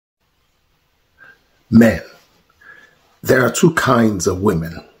Men, there are two kinds of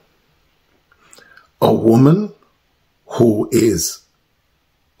women. A woman who is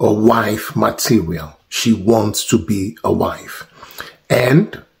a wife material. She wants to be a wife.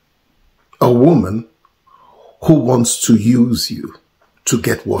 And a woman who wants to use you to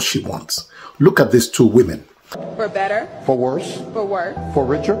get what she wants. Look at these two women. For better. For worse. For worse. For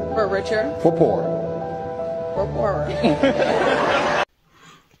richer. For richer. For poorer. For poorer.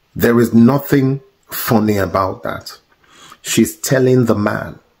 There is nothing funny about that. She's telling the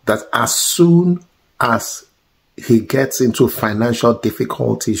man that as soon as he gets into financial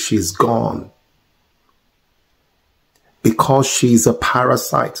difficulty, she's gone. Because she's a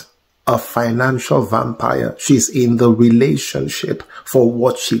parasite, a financial vampire. She's in the relationship for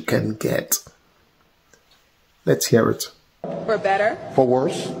what she can get. Let's hear it. For better. For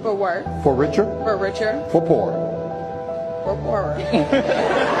worse. For worse. For richer. For richer. For poorer. For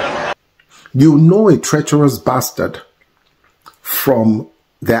poorer. You know a treacherous bastard from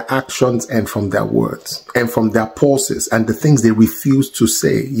their actions and from their words and from their pauses and the things they refuse to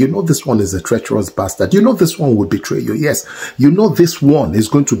say. You know this one is a treacherous bastard. You know this one will betray you. Yes, you know this one is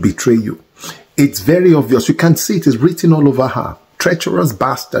going to betray you. It's very obvious. You can see it is written all over her. Treacherous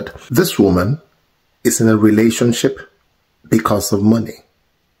bastard. This woman is in a relationship because of money.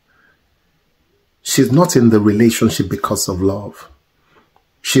 She's not in the relationship because of love.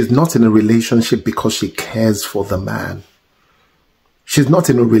 She's not in a relationship because she cares for the man. She's not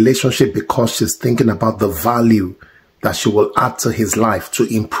in a relationship because she's thinking about the value that she will add to his life to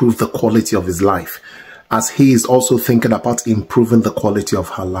improve the quality of his life, as he is also thinking about improving the quality of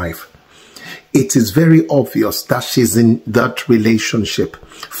her life. It is very obvious that she's in that relationship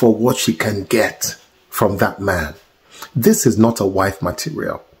for what she can get from that man. This is not a wife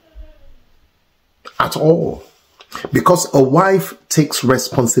material at all, because a wife takes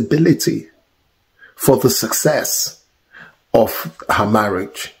responsibility for the success of her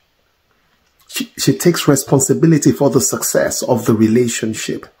marriage. She takes responsibility for the success of the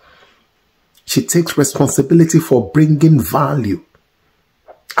relationship. She takes responsibility for bringing value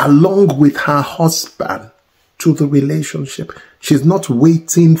along with her husband to the relationship. She's not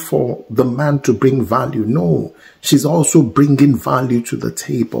waiting for the man to bring value. No, she's also bringing value to the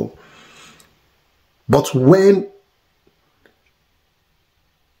table. But when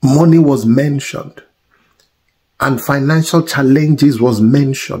money was mentioned and financial challenges was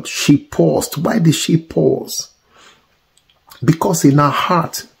mentioned, she paused. Why did she pause? Because in her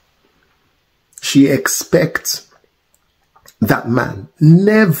heart, she expects that man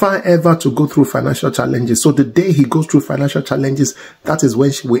never ever to go through financial challenges. So the day he goes through financial challenges, that is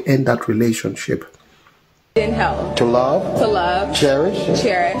when she will end that relationship. In hell. To love. Cherish.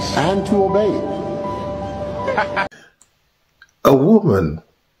 And to obey. A woman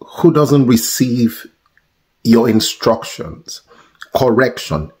who doesn't receive your instructions,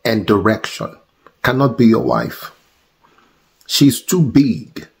 correction, and direction cannot be your wife. She's too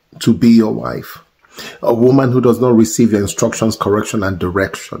big to be your wife. A woman who does not receive your instructions, correction, and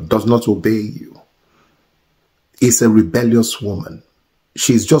direction, does not obey you, is a rebellious woman.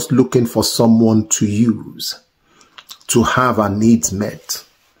 She's just looking for someone to use, to have her needs met.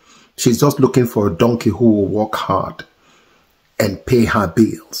 She's just looking for a donkey who will work hard and pay her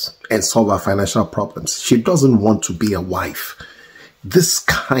bills and solve her financial problems. She doesn't want to be a wife. This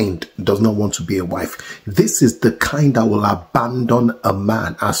kind does not want to be a wife. This is the kind that will abandon a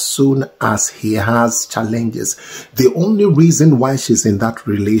man as soon as he has challenges. The only reason why she's in that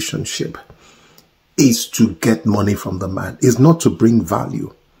relationship is to get money from the man, is not to bring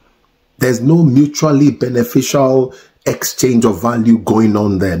value. There's no mutually beneficial exchange of value going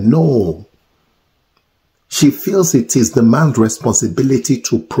on there. No. She feels it is the man's responsibility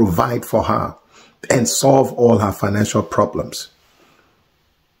to provide for her and solve all her financial problems.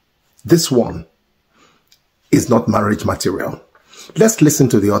 This one is not marriage material. Let's listen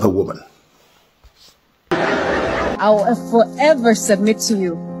to the other woman. I will forever submit to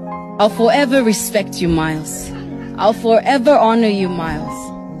you. I'll forever respect you, Miles. I'll forever honor you,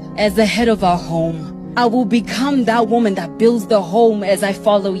 Miles. As the head of our home, I will become that woman that builds the home as I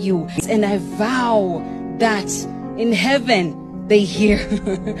follow you. And I vow that in heaven they hear.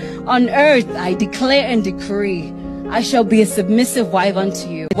 On earth I declare and decree, I shall be a submissive wife unto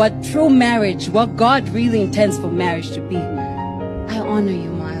you. What true marriage, what God really intends for marriage to be. I honor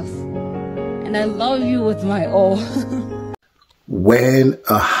you, Miles. And I love you with my all. When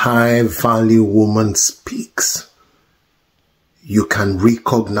a high value woman speaks, you can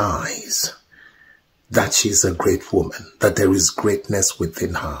recognize that she's a great woman, that there is greatness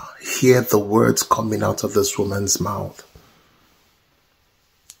within her. Hear the words coming out of this woman's mouth.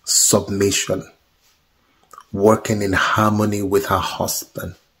 Submission, working in harmony with her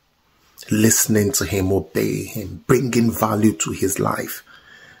husband, listening to him, obeying him, bringing value to his life,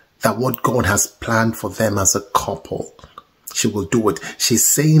 that what God has planned for them as a couple, she will do it. She's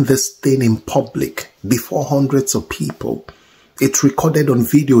saying this thing in public before hundreds of people. It's recorded on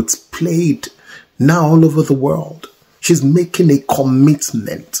video. It's played now all over the world. She's making a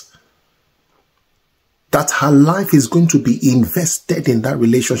commitment that her life is going to be invested in that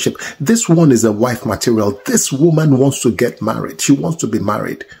relationship. This one is a wife material. This woman wants to get married. She wants to be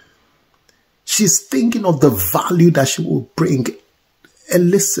married. She's thinking of the value that she will bring.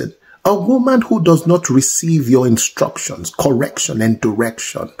 And listen, a woman who does not receive your instructions, correction, and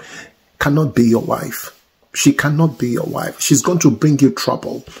direction cannot be your wife. She cannot be your wife. She's going to bring you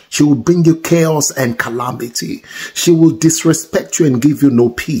trouble. She will bring you chaos and calamity. She will disrespect you and give you no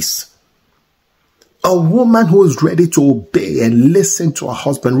peace. A woman who is ready to obey and listen to her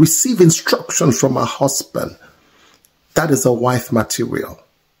husband, receive instructions from her husband, that is a wife material.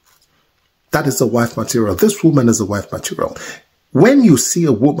 That is a wife material. This woman is a wife material. When you see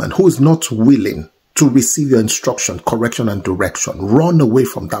a woman who is not willing to receive your instruction, correction, and direction, run away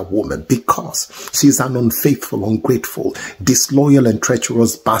from that woman, because she's an unfaithful, ungrateful, disloyal, and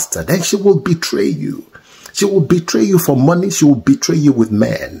treacherous bastard. And she will betray you. She will betray you for money. She will betray you with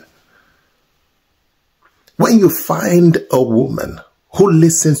men. When you find a woman who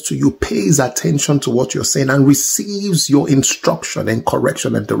listens to you, pays attention to what you're saying, and receives your instruction and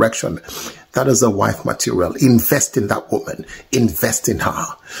correction and direction, that is a wife material. Invest in that woman. Invest in her.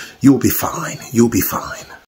 You'll be fine. You'll be fine.